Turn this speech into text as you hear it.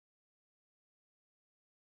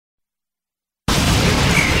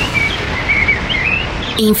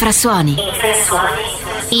Infrasuoni.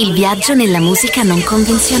 Il viaggio nella musica non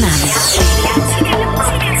convenzionale.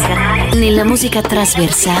 Nella musica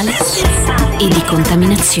trasversale e di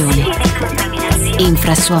contaminazione.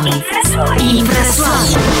 Infrasuoni.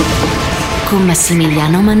 Con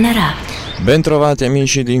Massimiliano Mannarà. Bentrovati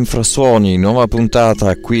amici di Infrasuoni, nuova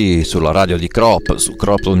puntata qui sulla radio di Crop, su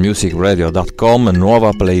cropmusicradio.com, nuova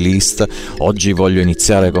playlist. Oggi voglio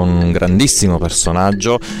iniziare con un grandissimo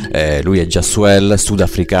personaggio, lui è Jasuel,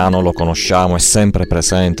 sudafricano, lo conosciamo, è sempre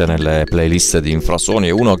presente nelle playlist di Infrasuoni,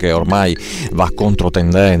 è uno che ormai va contro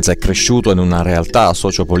tendenza, è cresciuto in una realtà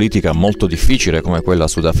sociopolitica molto difficile come quella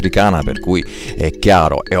sudafricana, per cui è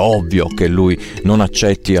chiaro, è ovvio che lui non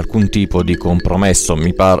accetti alcun tipo di compromesso,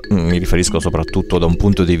 mi riferisco soprattutto da un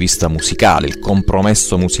punto di vista musicale. Il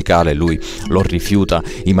compromesso musicale lui lo rifiuta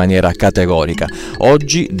in maniera categorica.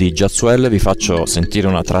 Oggi di Jasuel vi faccio sentire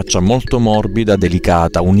una traccia molto morbida,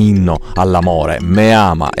 delicata, un inno all'amore. Me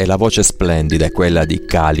ama, e la voce splendida è quella di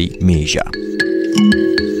Kali Mija.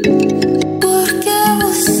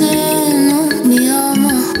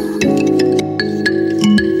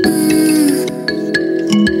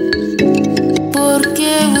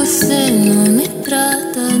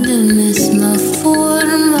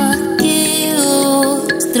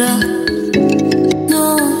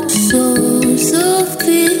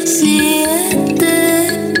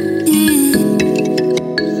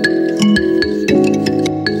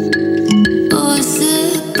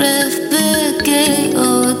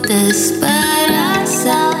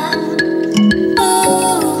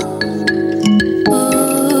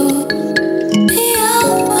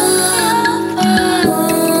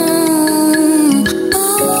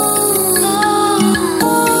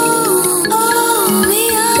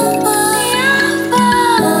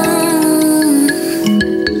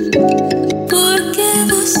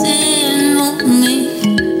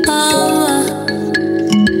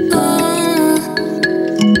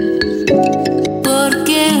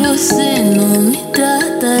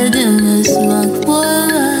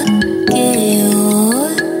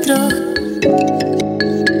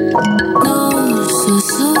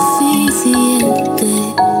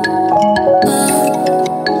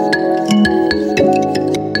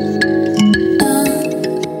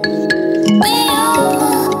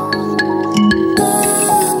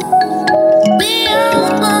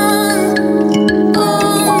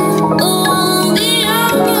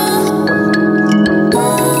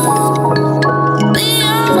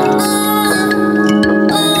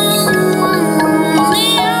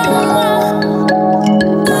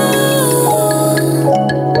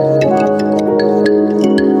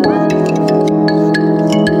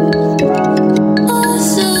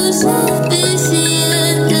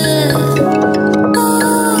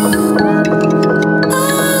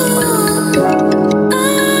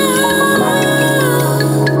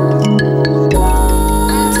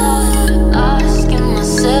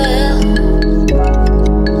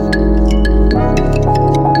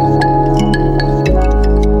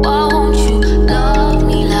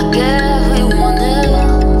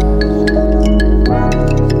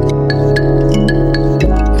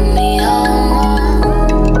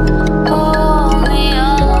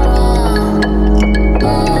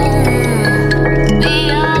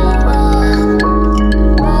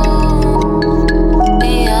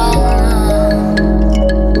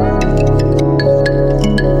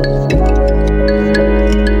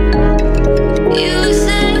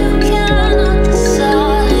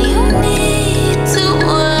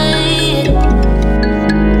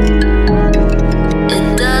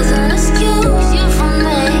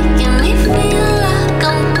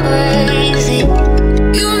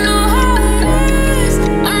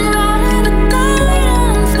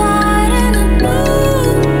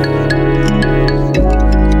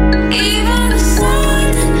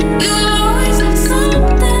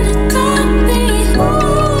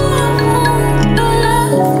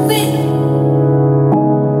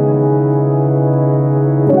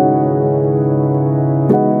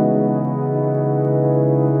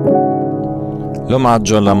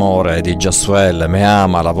 L'omaggio all'amore di Jasuel, Me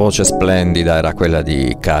ama, la voce splendida era quella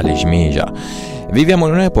di Kali Mija. Viviamo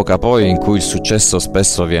in un'epoca poi in cui il successo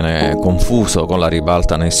spesso viene confuso con la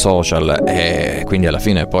ribalta nei social, e quindi alla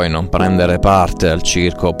fine poi non prendere parte al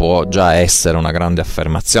circo può già essere una grande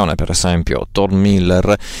affermazione. Per esempio Thor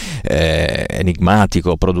Miller,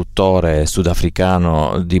 enigmatico produttore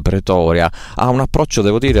sudafricano di Pretoria, ha un approccio,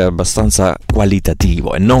 devo dire, abbastanza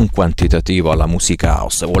qualitativo e non quantitativo alla musica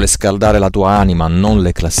house. Vuole scaldare la tua anima, non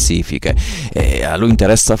le classifiche, e a lui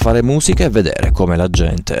interessa fare musica e vedere come la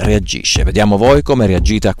gente reagisce. Vediamo voi come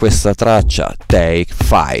reagite a questa traccia, Take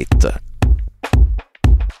Fight.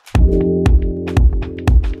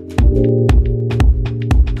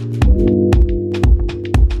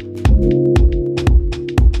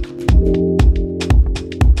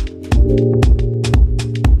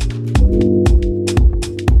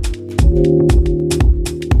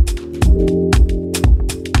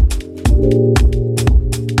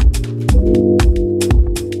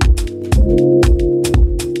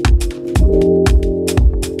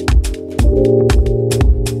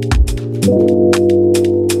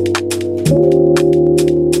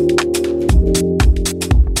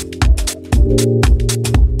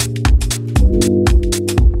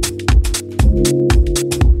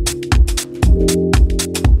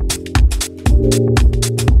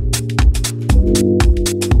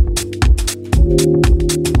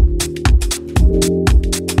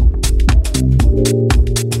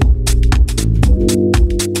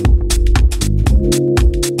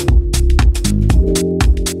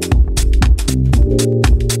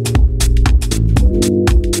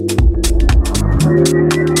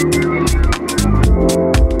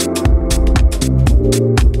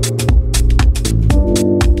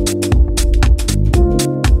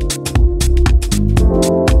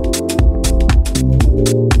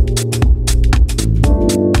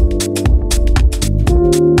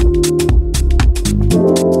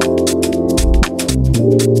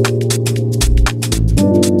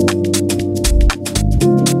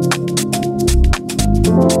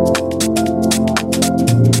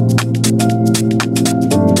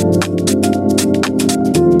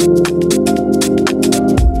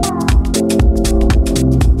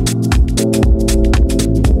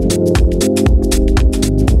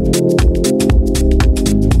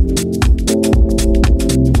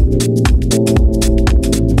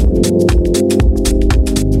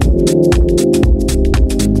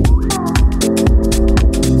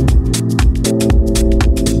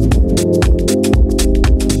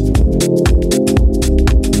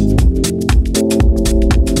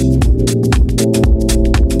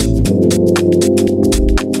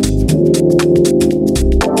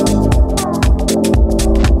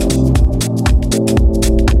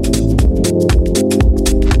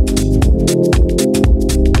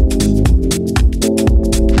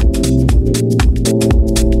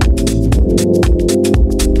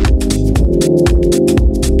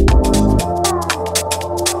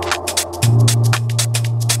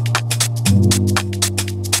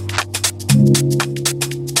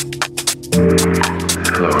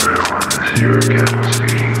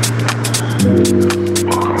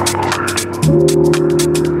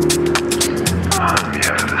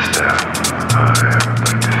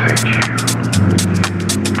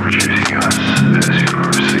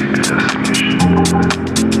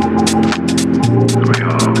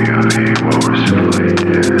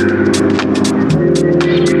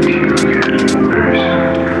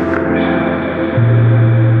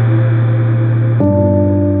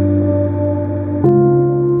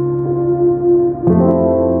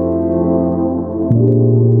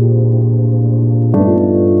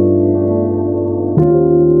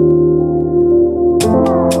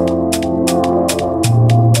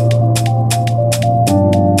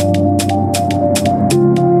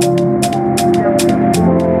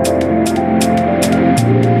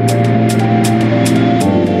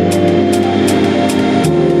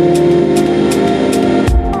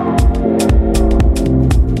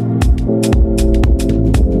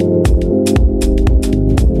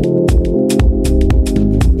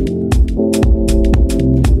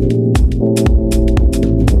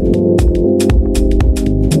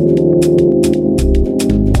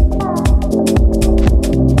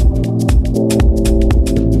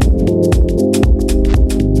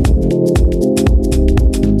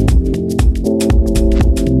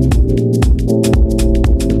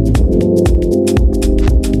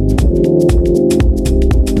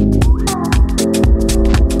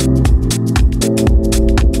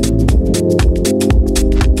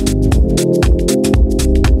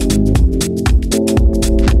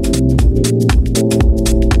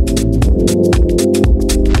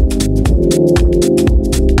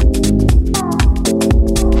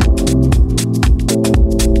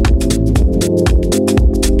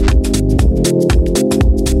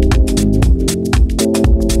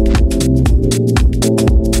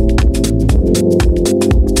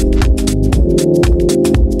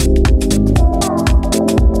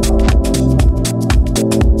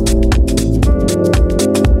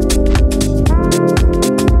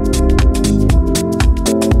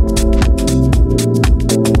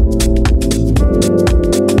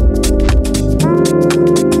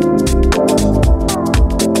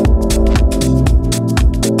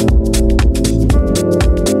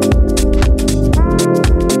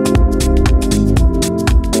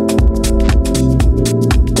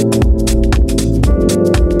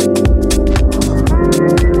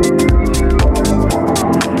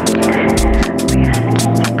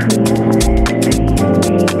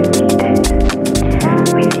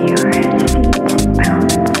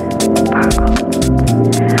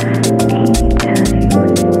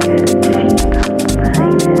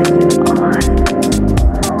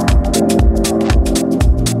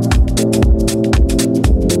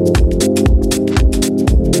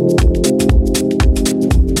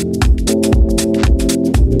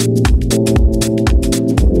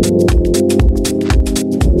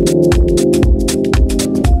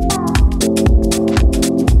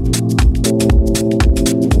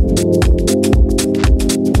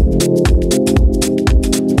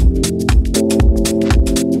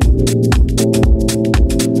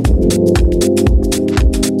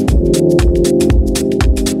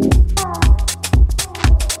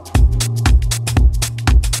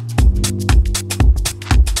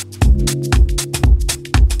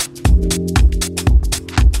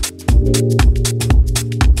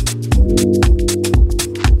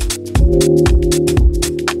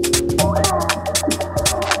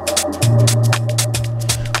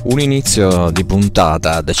 inizio di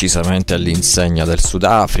puntata decisamente all'insegna del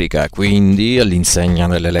Sudafrica, quindi all'insegna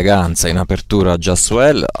dell'eleganza. In apertura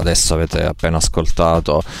Jaswell, adesso avete appena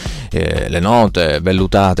ascoltato le note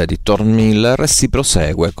vellutate di Thorn Miller, e si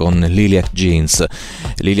prosegue con Lilac Jeans.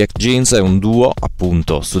 Lilac Jeans è un duo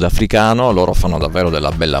appunto sudafricano, loro fanno davvero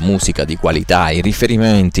della bella musica di qualità, i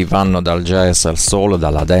riferimenti vanno dal jazz al soul,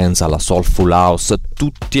 dalla dance alla soulful house,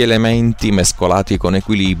 tutti elementi mescolati con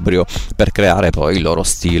equilibrio per creare poi il loro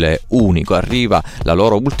stile unico. Arriva la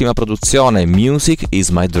loro ultima produzione, Music is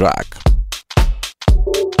My Drug.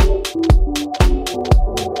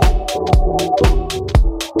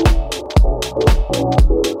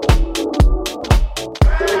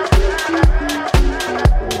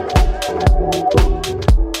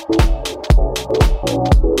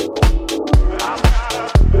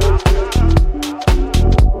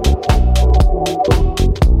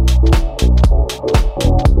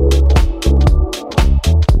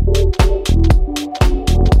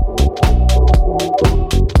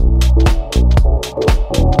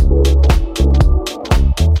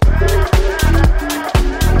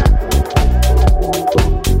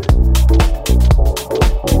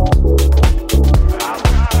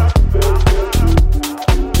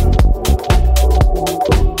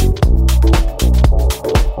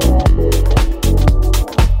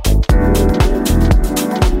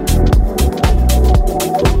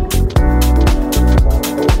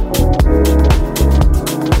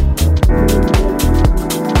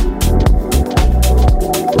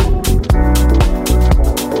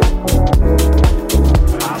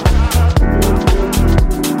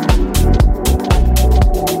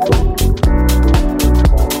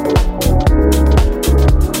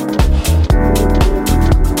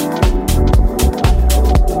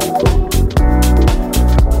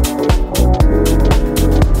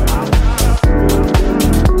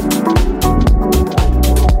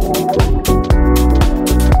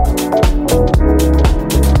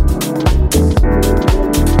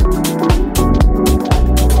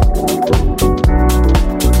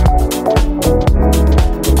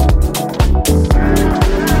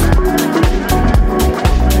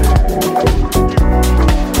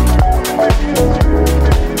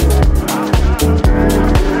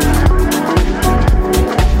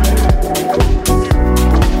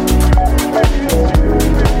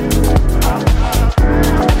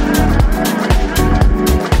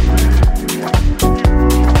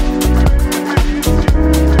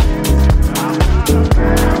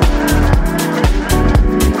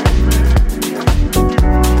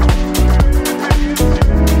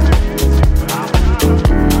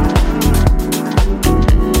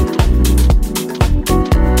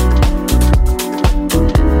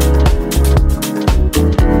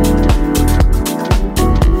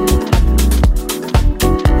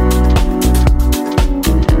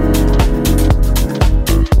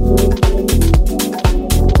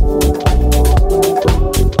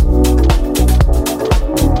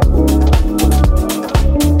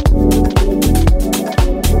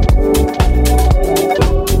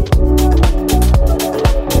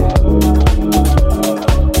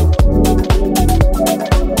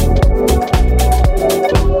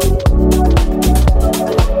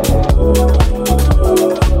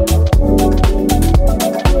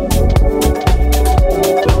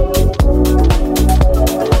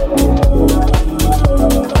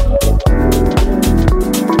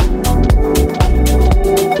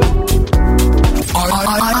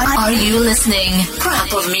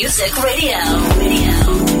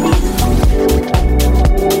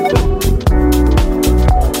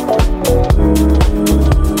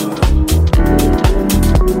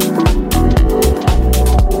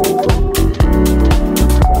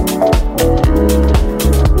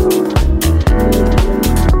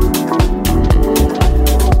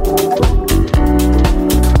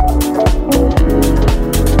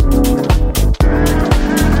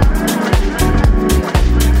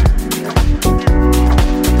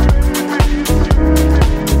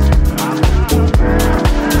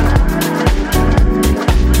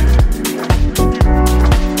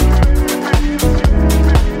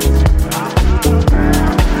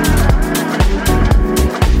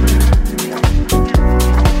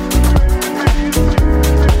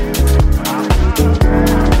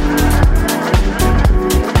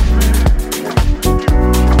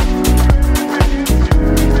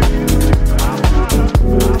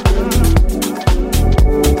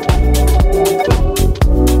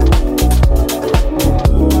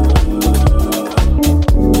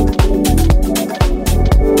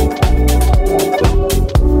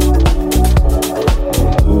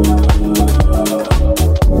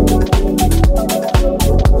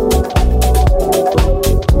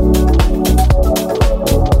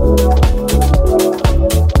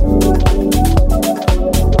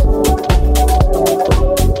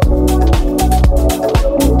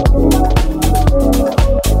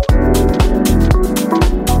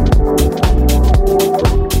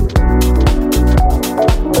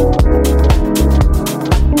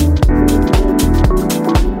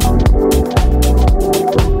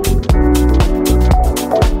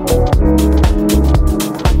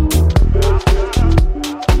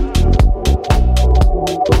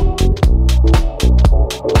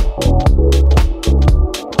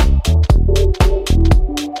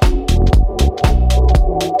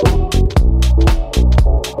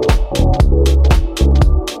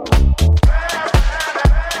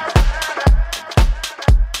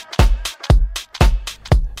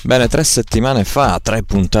 Bene, 3 settimane fa, 3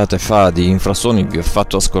 puntate fa di Infrasuoni vi ho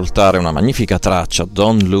fatto ascoltare una magnifica traccia,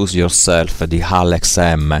 Don't Lose Yourself di Alex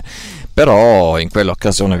M. Però in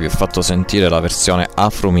quell'occasione vi ho fatto sentire la versione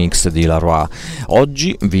Afro Mix di Laroy.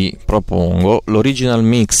 Oggi vi propongo l'original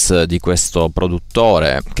mix di questo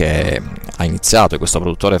produttore che ha iniziato, questo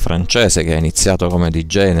produttore francese che ha iniziato come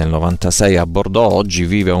DJ nel 96 a Bordeaux, oggi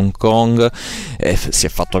vive a Hong Kong e si è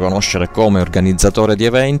fatto conoscere come organizzatore di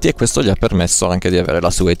eventi, e questo gli ha permesso anche di avere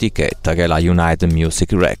la sua etichetta, che è la United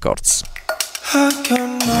Music Records.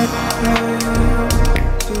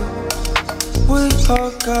 We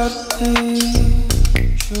all got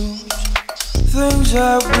issues, things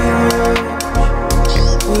that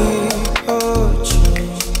we could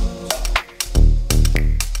change.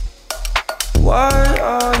 Why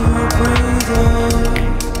are you breathing?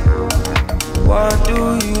 Why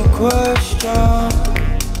do you question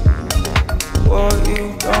what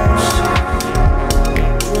you don't see?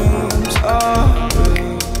 Dreams are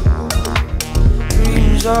real,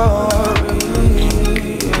 dreams are real.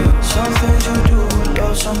 Some things you do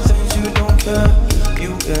love, some things you don't care.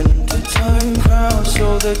 You entertain crowds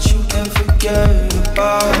so that you can forget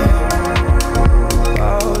about you.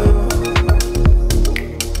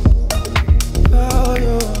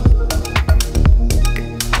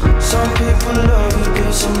 Some people love you,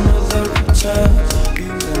 cause some of them pretend.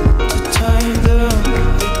 You entertain them,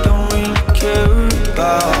 they don't really care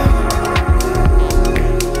about you.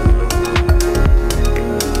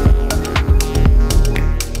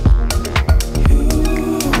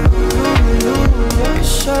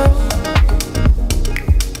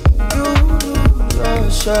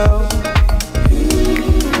 Yourself,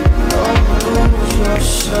 don't lose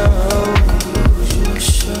yourself,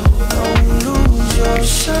 don't lose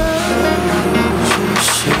yourself,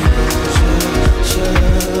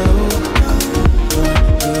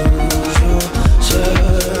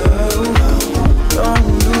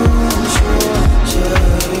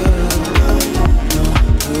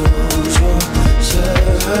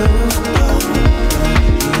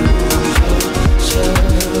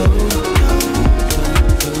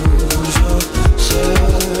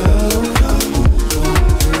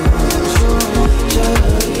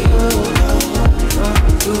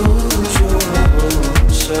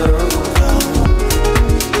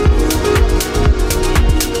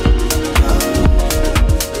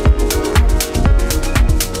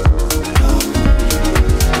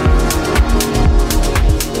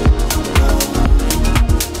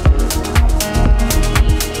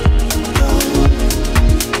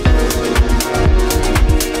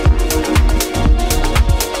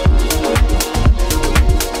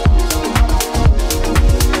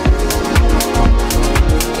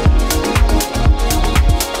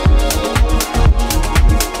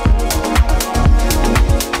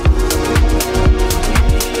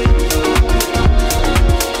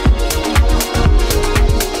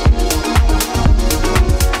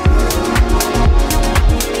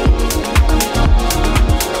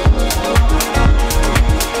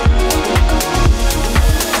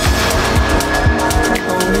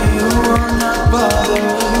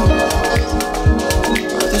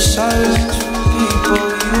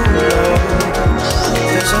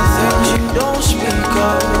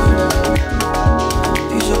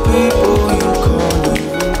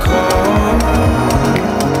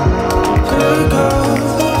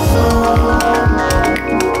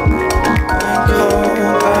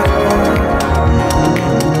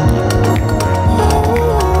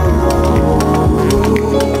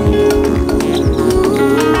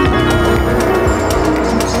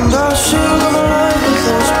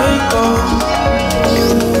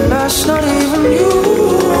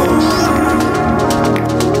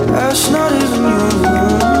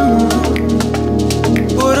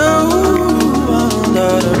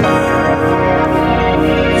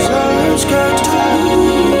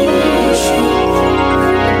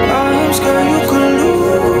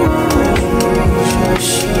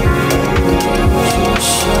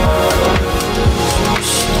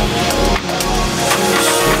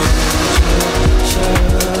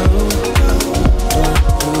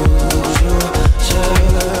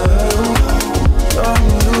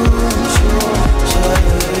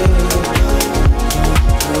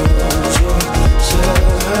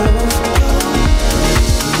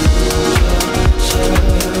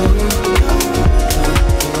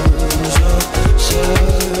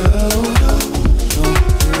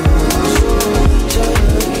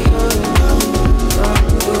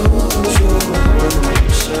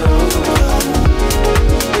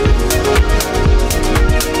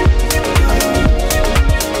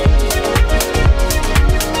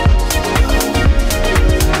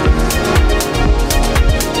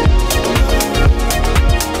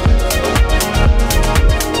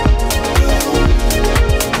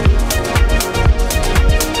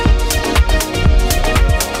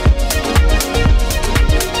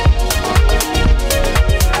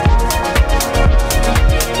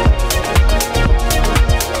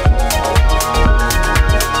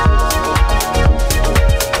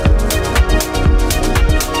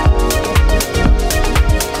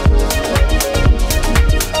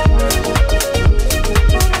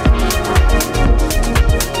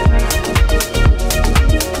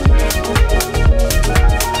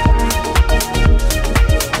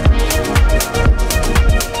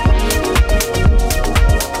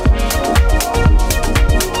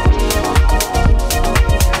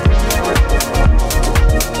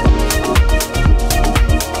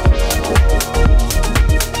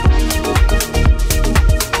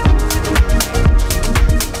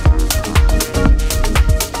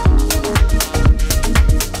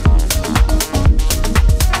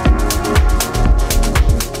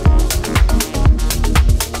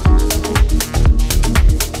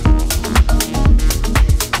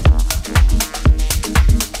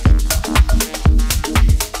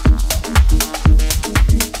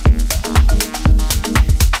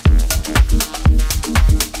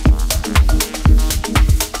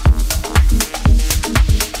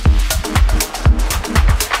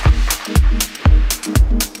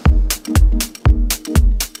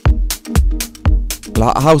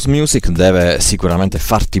 La house music deve sicuramente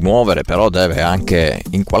farti muovere, però deve anche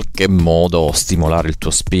in qualche modo stimolare il tuo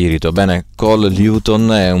spirito. Bene, Cole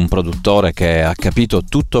Newton è un produttore che ha capito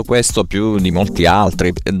tutto questo più di molti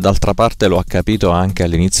altri, e d'altra parte lo ha capito anche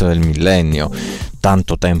all'inizio del millennio,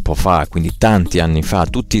 tanto tempo fa, quindi tanti anni fa.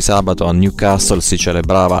 Tutti i sabato a Newcastle si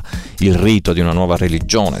celebrava il rito di una nuova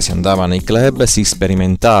religione, si andava nei club e si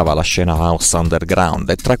sperimentava la scena house underground,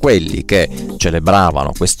 e tra quelli che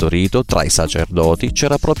celebravano questo rito, tra i sacerdoti,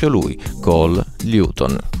 c'era proprio lui, Cole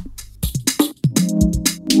Newton.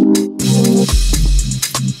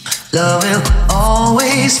 Love will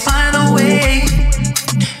always find a way.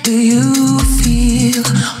 Do you feel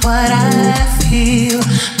what I feel?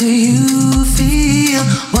 Do you feel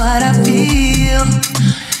what I feel?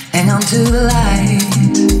 Hang on to the light.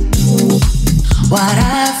 What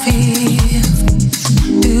I feel.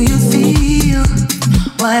 Do you feel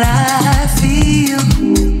what I feel?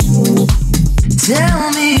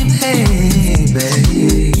 Tell me,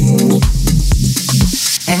 baby.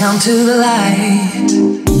 Hang on to the light.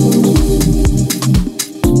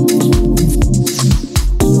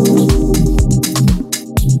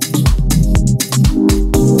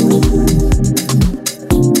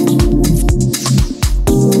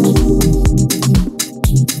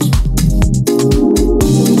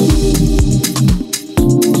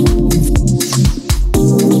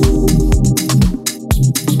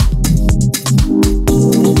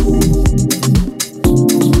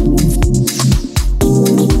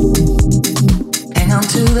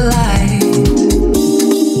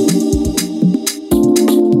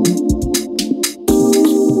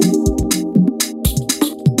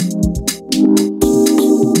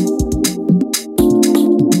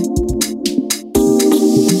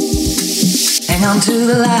 To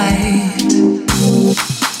the light,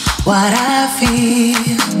 what I feel.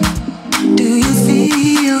 Do you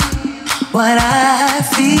feel what I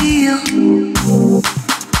feel?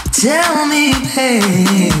 Tell me,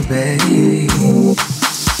 baby.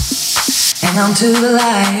 Hang on to the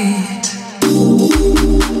light.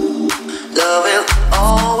 Love will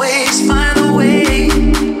always find a way.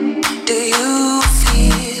 Do you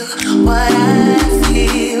feel what I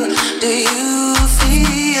feel? Do you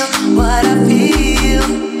feel what I feel?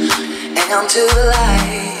 Hang on to the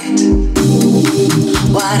light.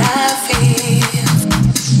 What I feel.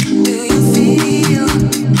 Do you feel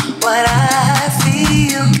what I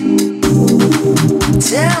feel?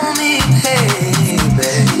 Tell me,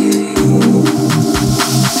 baby.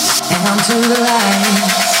 Hang on to the light.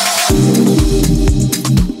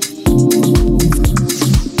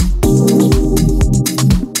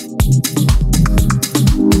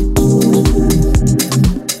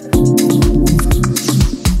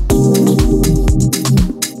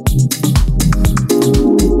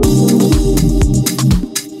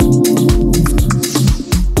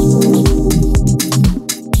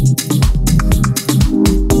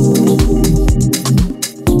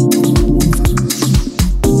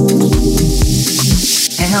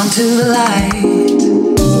 To the light.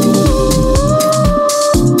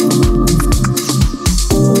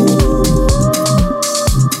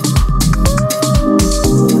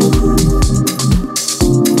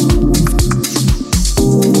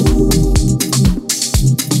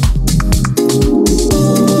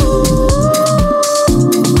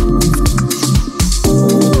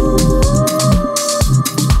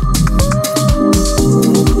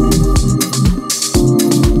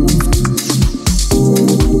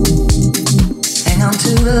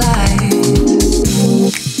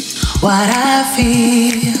 What I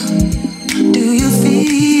feel. Do you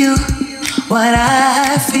feel what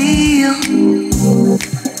I feel?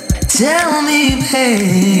 Tell me,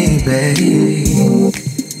 baby.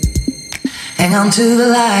 Hang on to the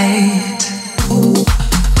light.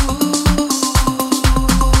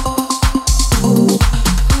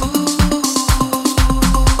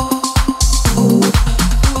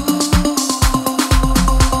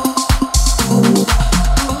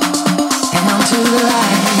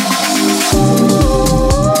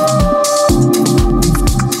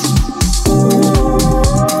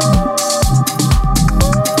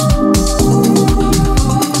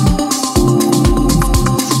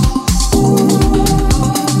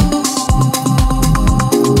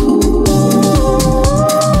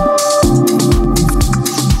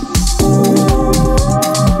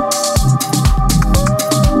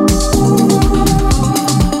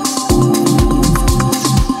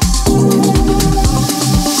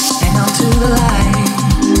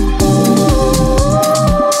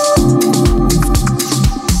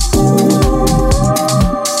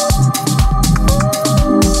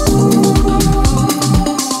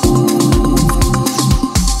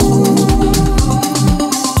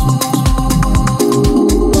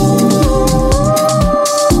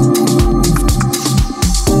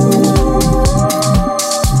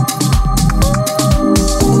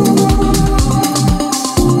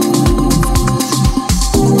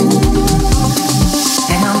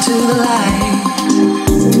 the light.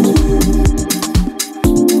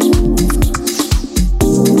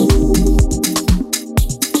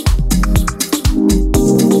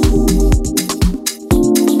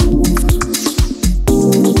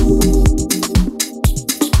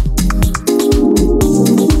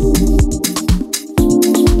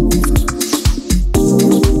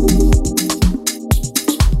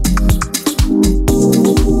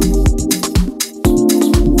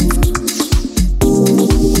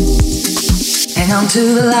 To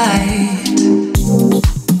the light.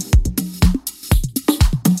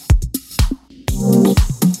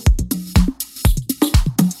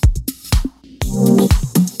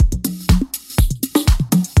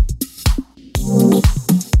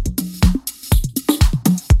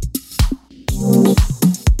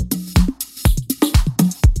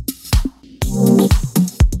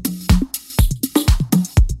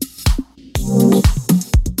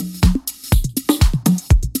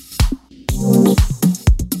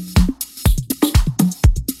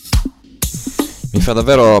 Mi fa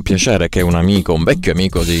davvero piacere che un vecchio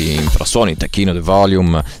amico di Infrasuoni, Tecchino The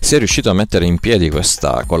Volume, sia riuscito a mettere in piedi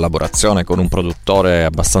questa collaborazione con un produttore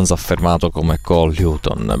abbastanza affermato come Cole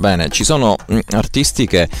Newton. Bene, ci sono artisti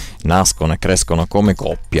che nascono e crescono come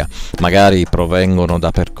coppia, magari provengono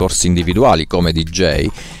da percorsi individuali come DJ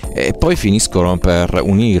e poi finiscono per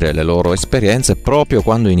unire le loro esperienze proprio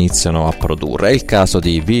quando iniziano a produrre. È il caso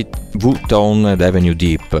di V-Tone ed Avenue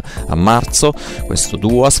Deep. A marzo questo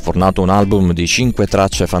duo ha sfornato un album di 5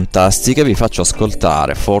 tracce fantastiche. Vi faccio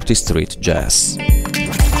ascoltare 40th Street Jazz.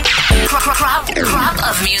 Crop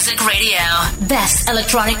of Music Radio. Best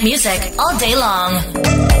electronic music all day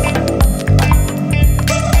long.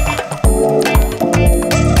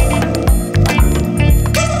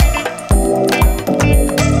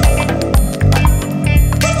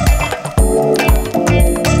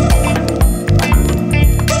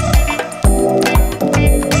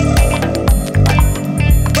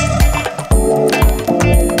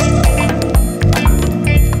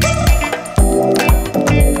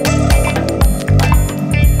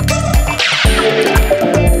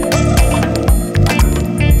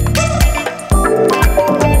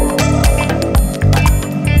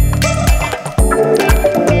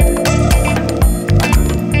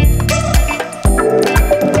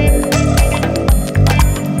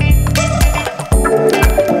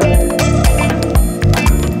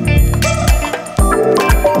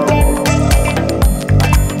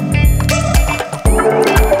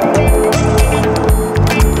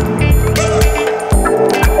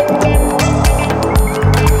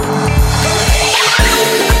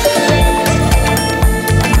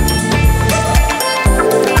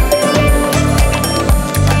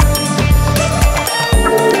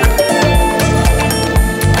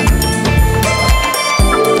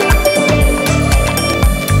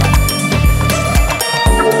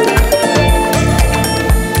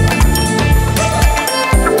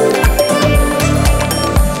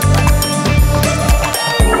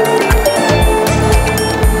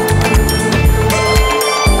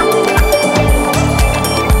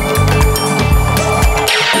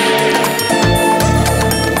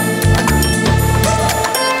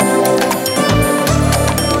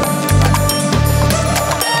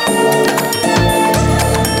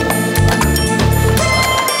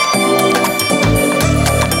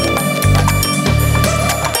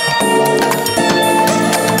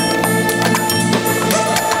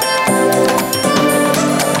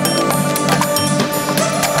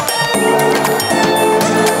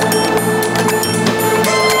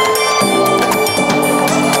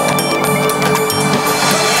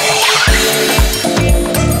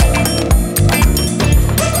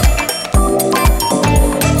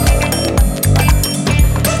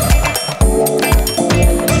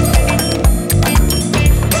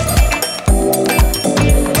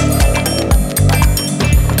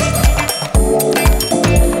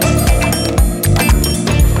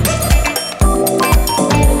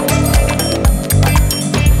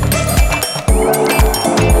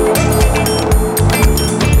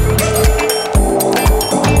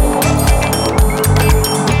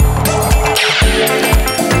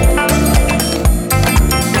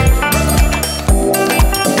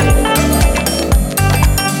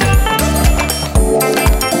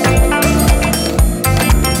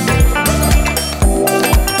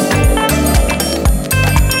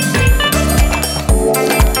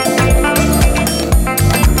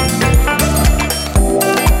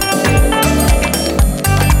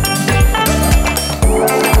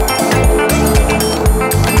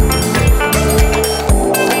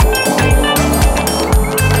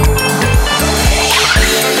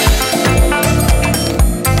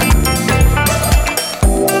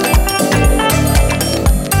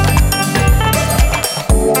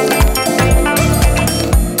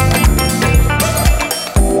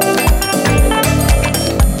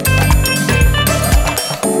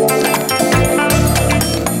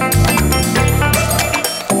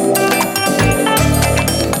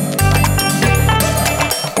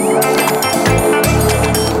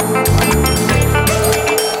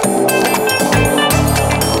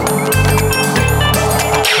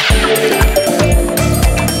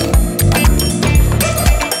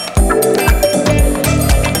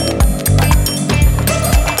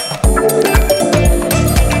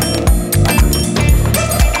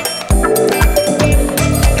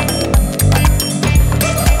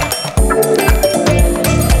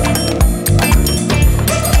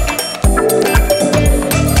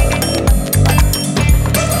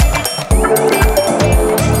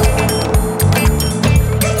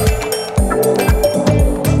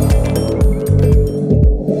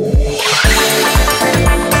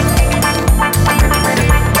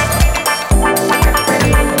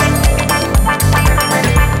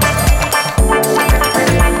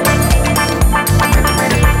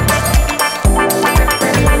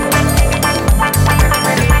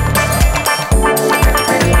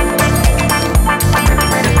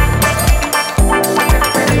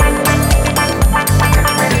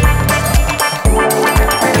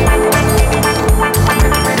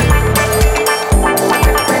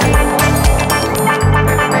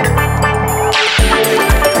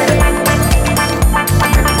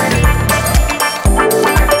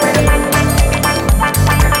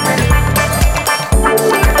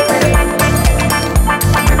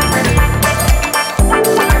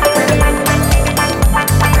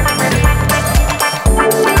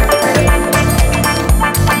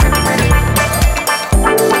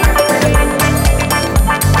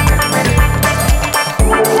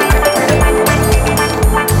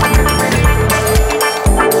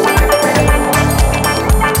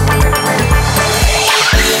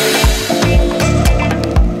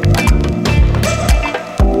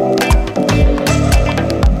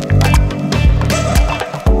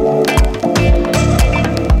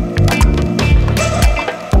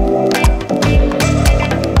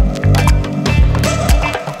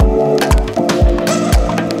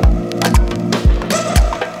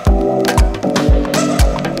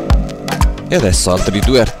 E adesso altri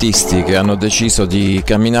due artisti che hanno deciso di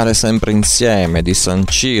camminare sempre insieme, di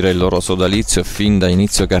sancire il loro sodalizio fin da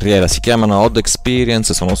inizio carriera. Si chiamano Odd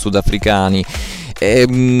Experience, sono sudafricani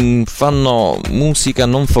e fanno musica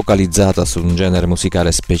non focalizzata su un genere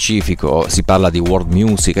musicale specifico. Si parla di world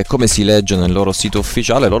music e, come si legge nel loro sito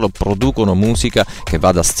ufficiale, loro producono musica che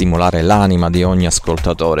vada a stimolare l'anima di ogni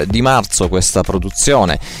ascoltatore. Di marzo questa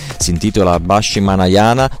produzione si intitola Bashi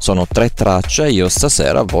Manayana, sono 3 tracce. Io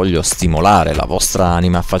stasera voglio stimolare la vostra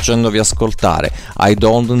anima facendovi ascoltare I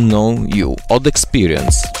Don't Know You, Odd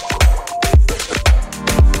Experience.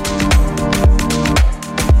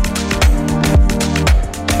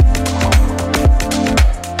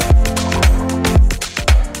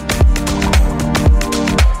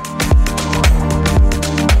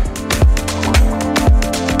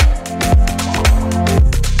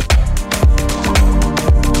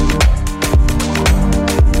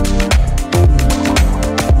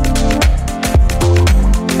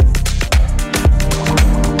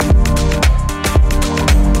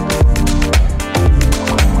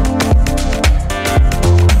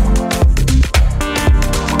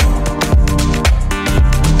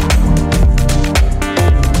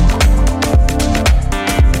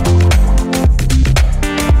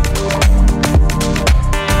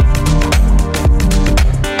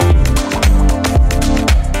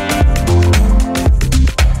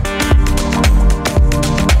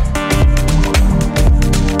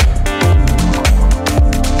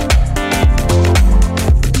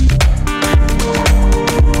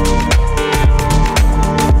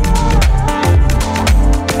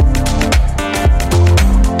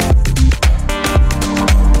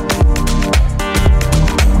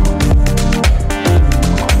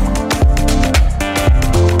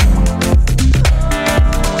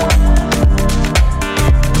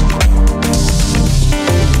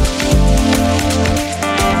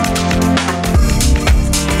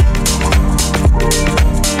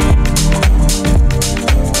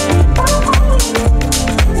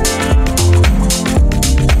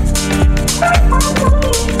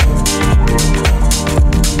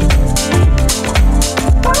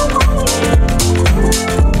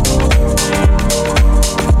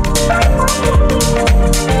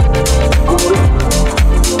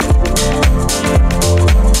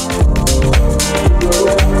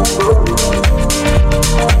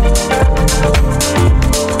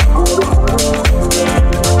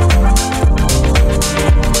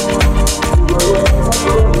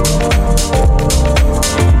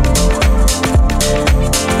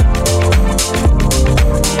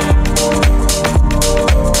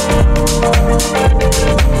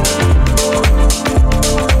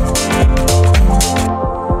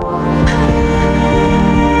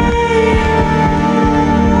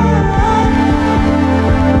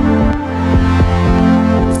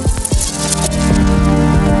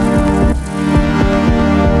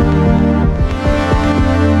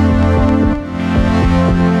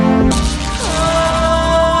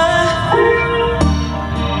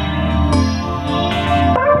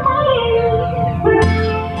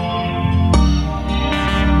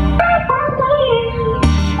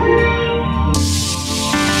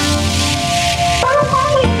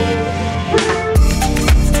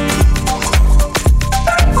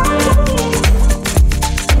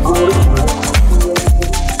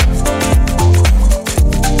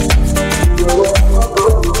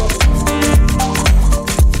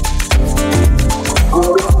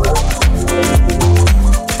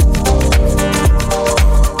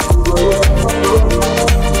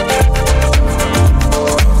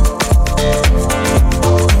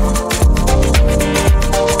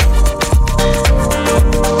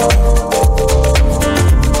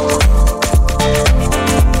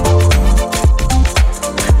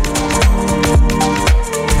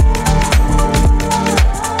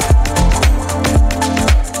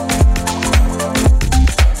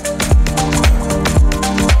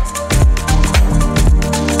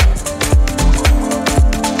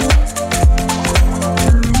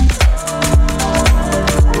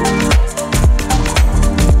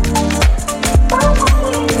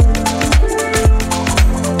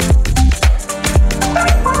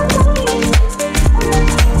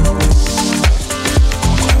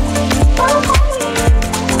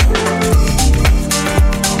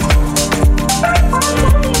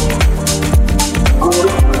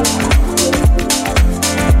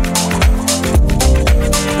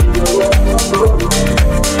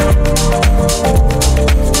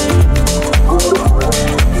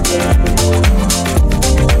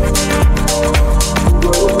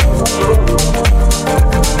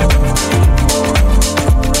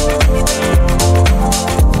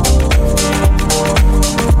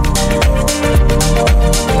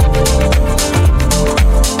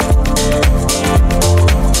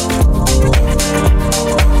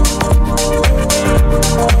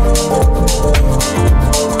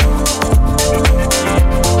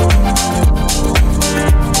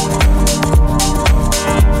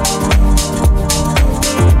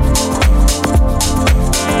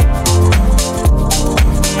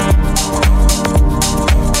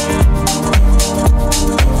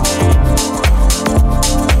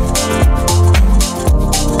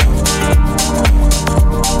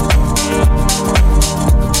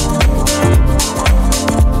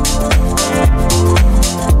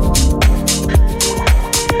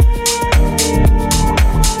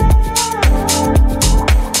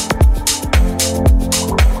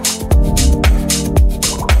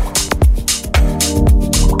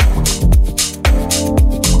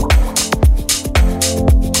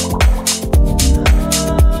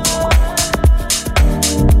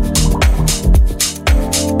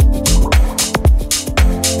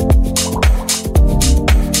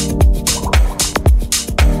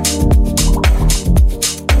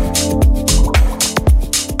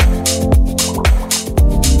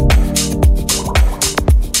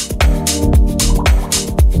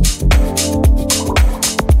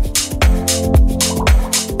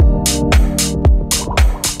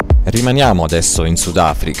 rimaniamo adesso in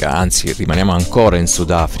Sudafrica, anzi rimaniamo ancora in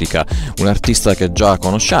Sudafrica. Un artista che già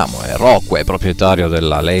conosciamo è Rockway, proprietario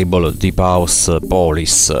della label Deep House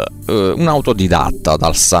Police, un autodidatta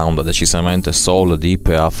dal sound decisamente soul, deep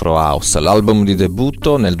e afro house. L'album di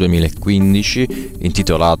debutto nel 2015,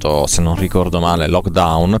 intitolato, se non ricordo male,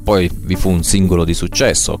 Lockdown, poi vi fu un singolo di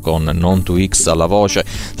successo con Non 2X alla voce,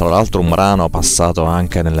 tra l'altro un brano passato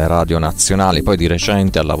anche nelle radio nazionali. Poi di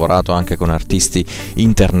recente ha lavorato anche con artisti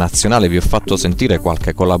internazionali, vi ho fatto sentire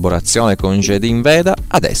qualche collaborazione con Jadin Veda.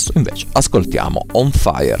 Adesso invece ascoltiamo On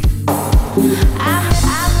Fire.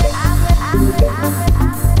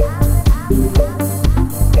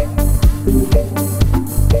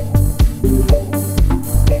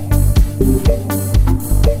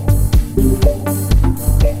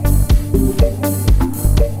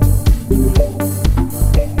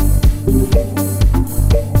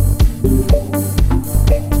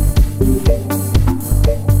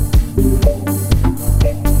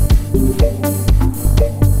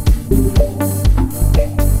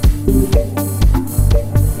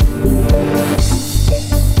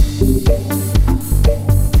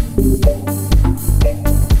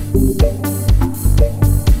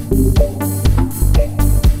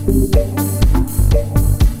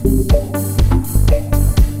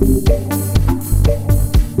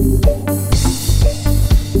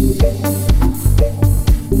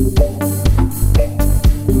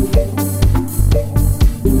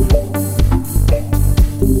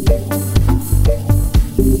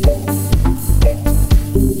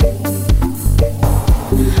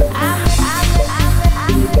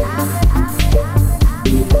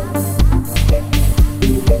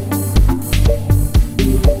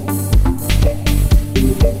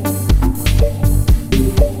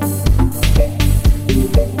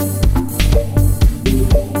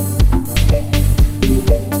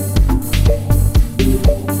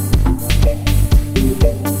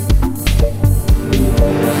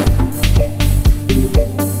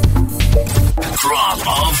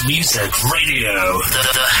 Radio,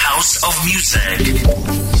 the house of music.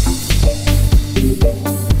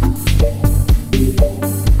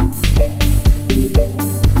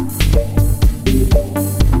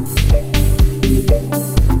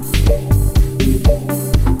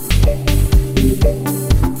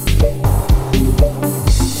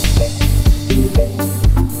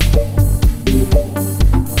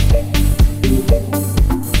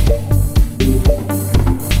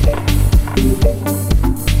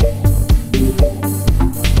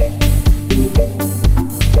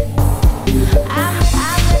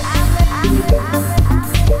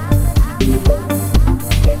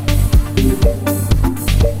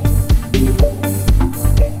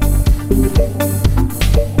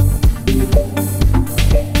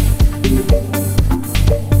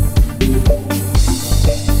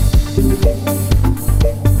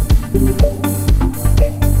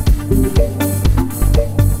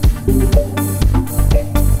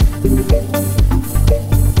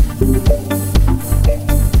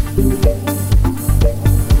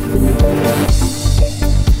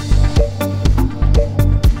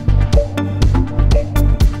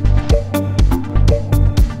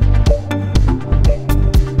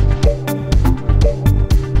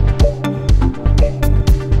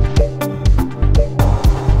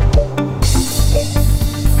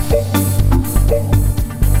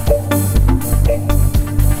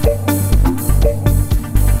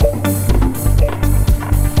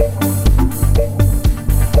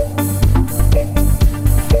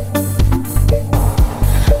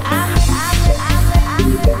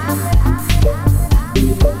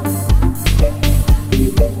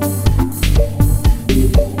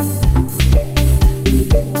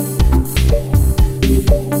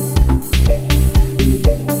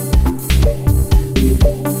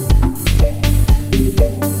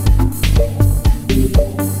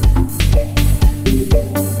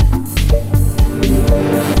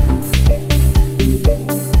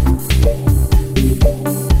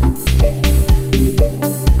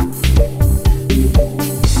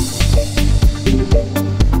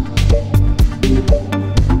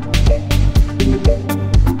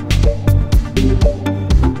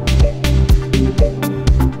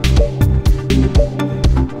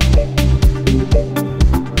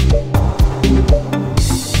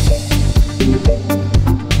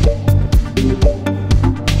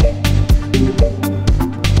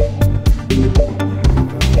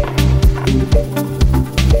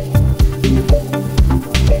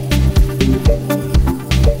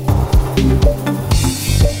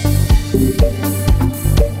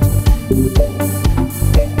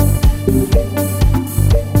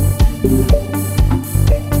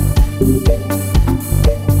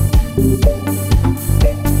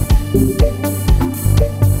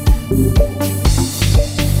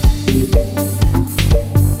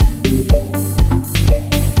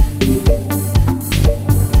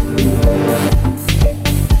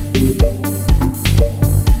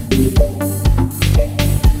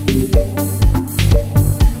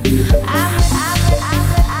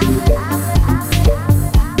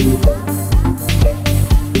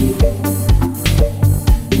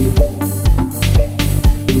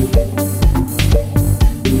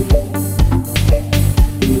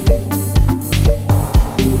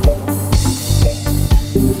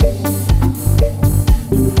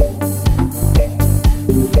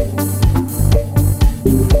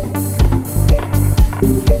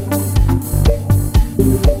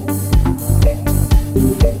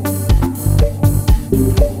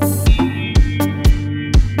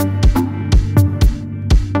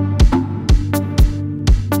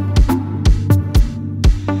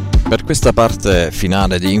 Questa parte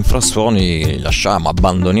finale di Infrasuoni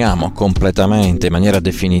abbandoniamo completamente in maniera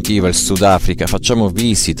definitiva il Sudafrica, facciamo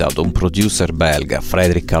visita ad un producer belga,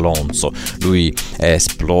 Frederick Alonso. Lui è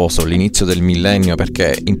esploso all'inizio del millennio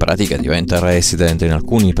perché in pratica diventa resident in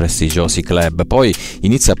alcuni prestigiosi club, poi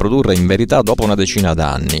inizia a produrre in verità dopo una decina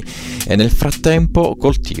d'anni e nel frattempo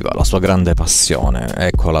coltiva la sua grande passione.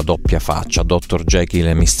 Ecco la doppia faccia, Dr. Jekyll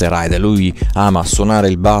e Mr. Hyde. Lui ama suonare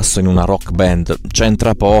il basso in una rock band,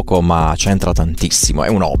 c'entra poco ma c'entra tantissimo, è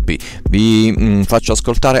un hobby. Vi faccio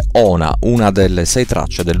ascoltare Ona, una delle 6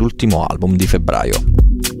 tracce dell'ultimo album di febbraio.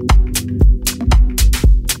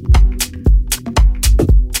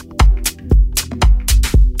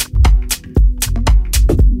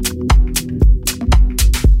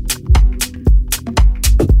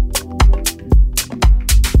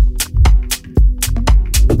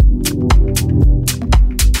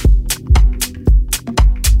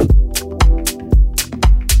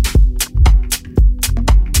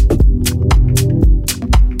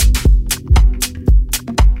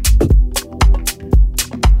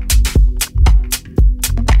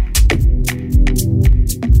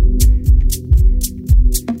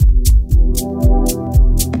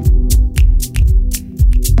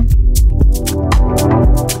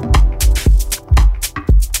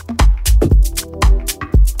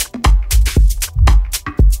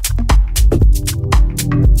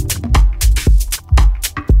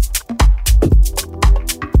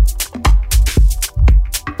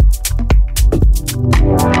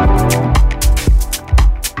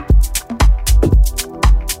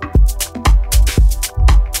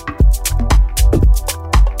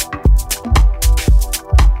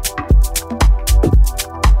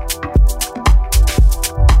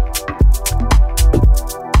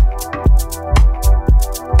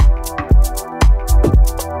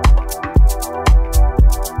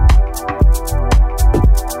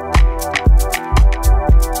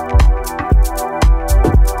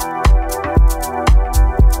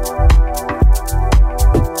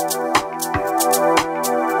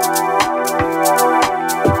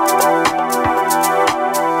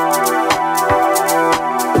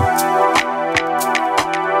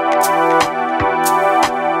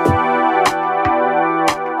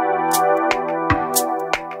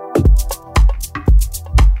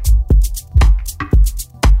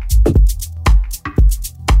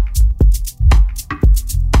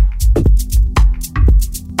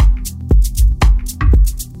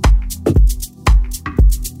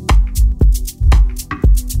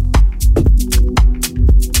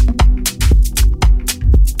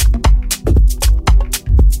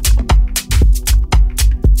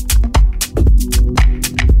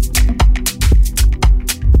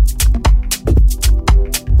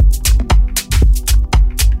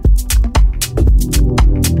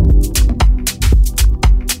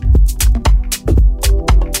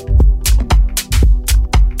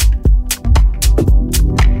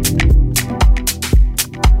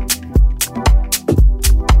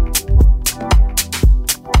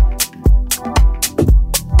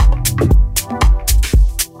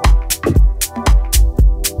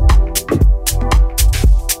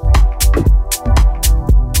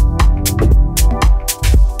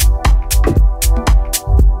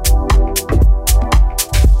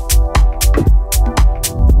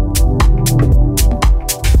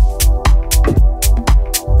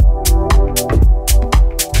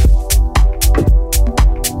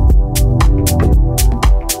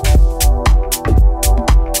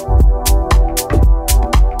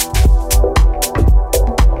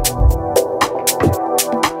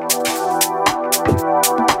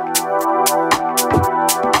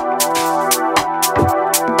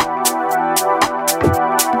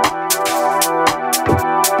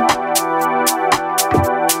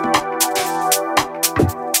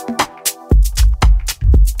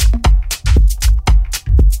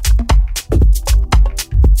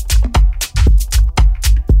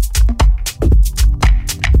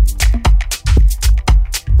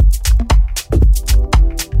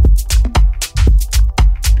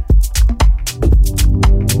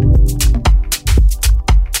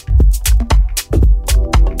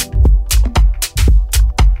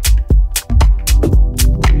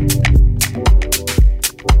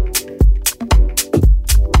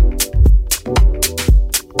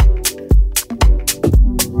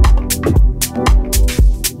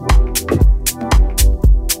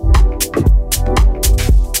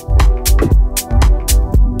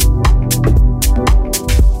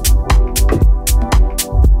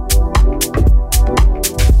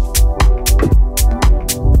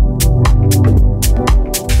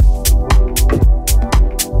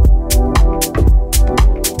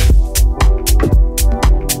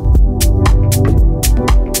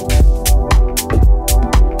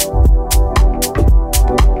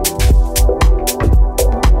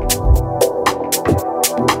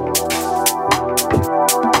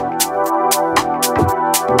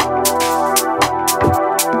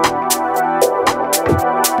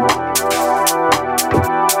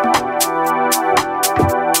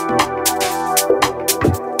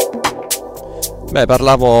 Beh,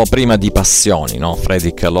 parlavo prima di passioni, no?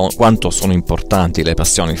 Fredrick Alonso, quanto sono importanti le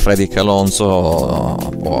passioni. Fredrick Alonso,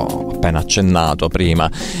 ho appena accennato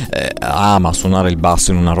prima, ama suonare il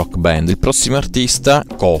basso in una rock band. Il prossimo artista,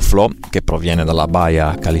 Koflo, che proviene dalla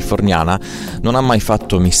Baia californiana, non ha mai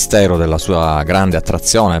fatto mistero della sua grande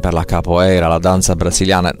attrazione per la capoeira, la danza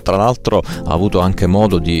brasiliana. Tra l'altro ha avuto anche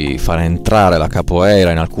modo di fare entrare la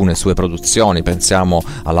capoeira in alcune sue produzioni, pensiamo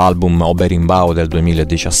all'album Oberimbau del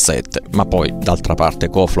 2017, ma poi d'altra parte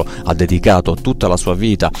Koflo ha dedicato tutta la sua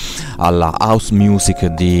vita alla house music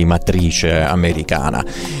di matrice americana.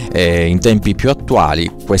 E in tempi più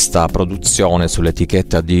attuali questa produzione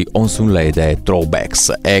sull'etichetta di Onsunlede è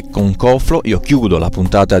Throwbacks, e con Koflo io chiudo la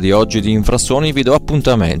puntata di oggi di Infrasuoni. Vi do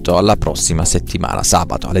appuntamento alla prossima settimana,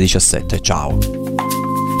 sabato alle 17. Ciao!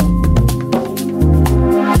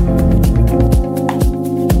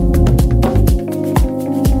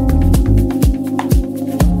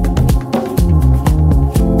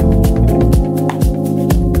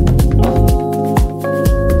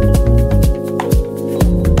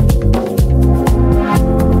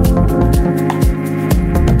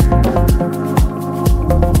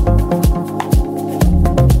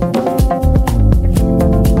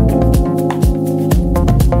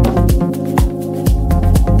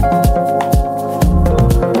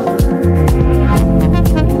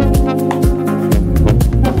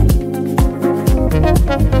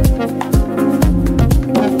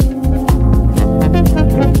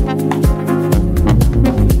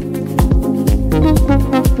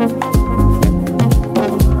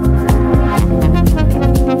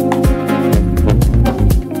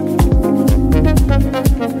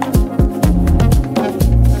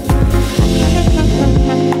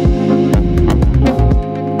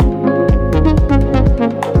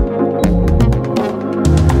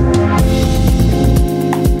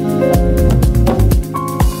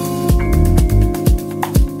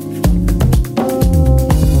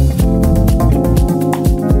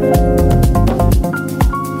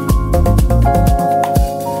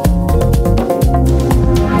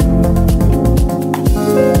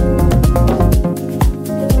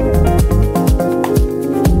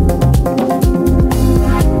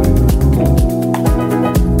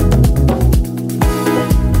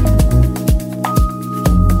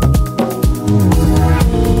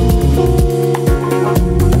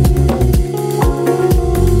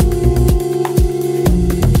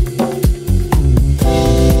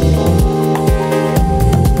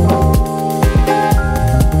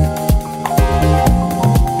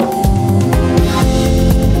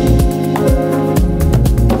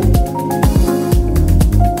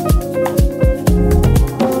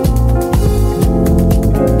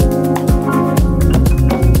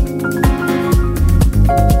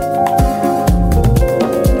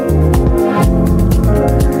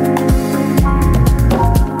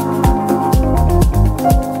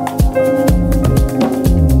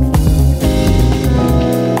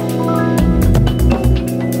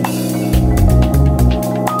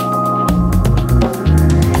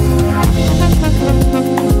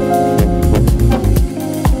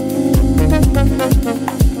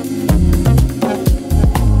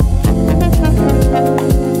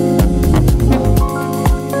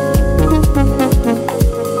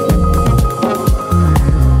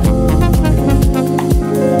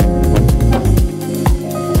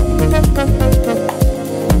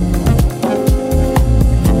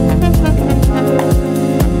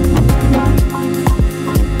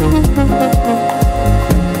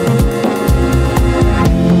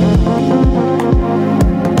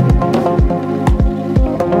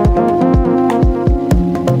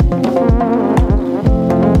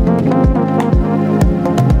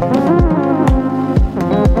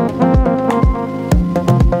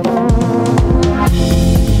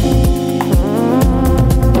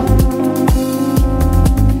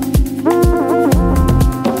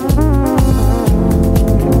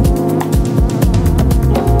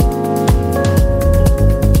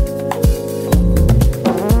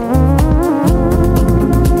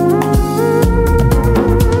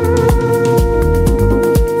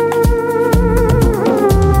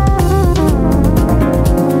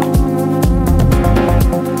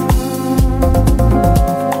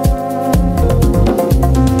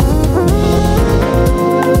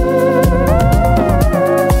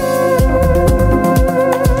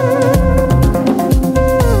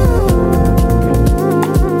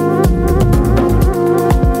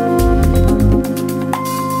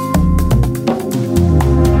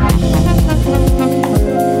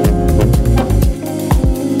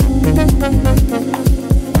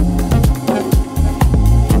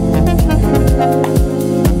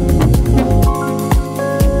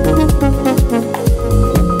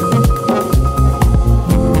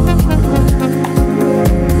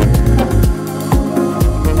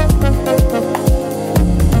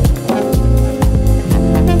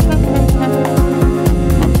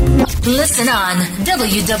 Listen on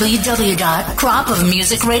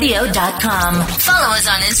www.cropofmusicradio.com. Follow us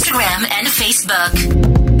on Instagram and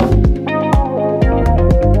Facebook.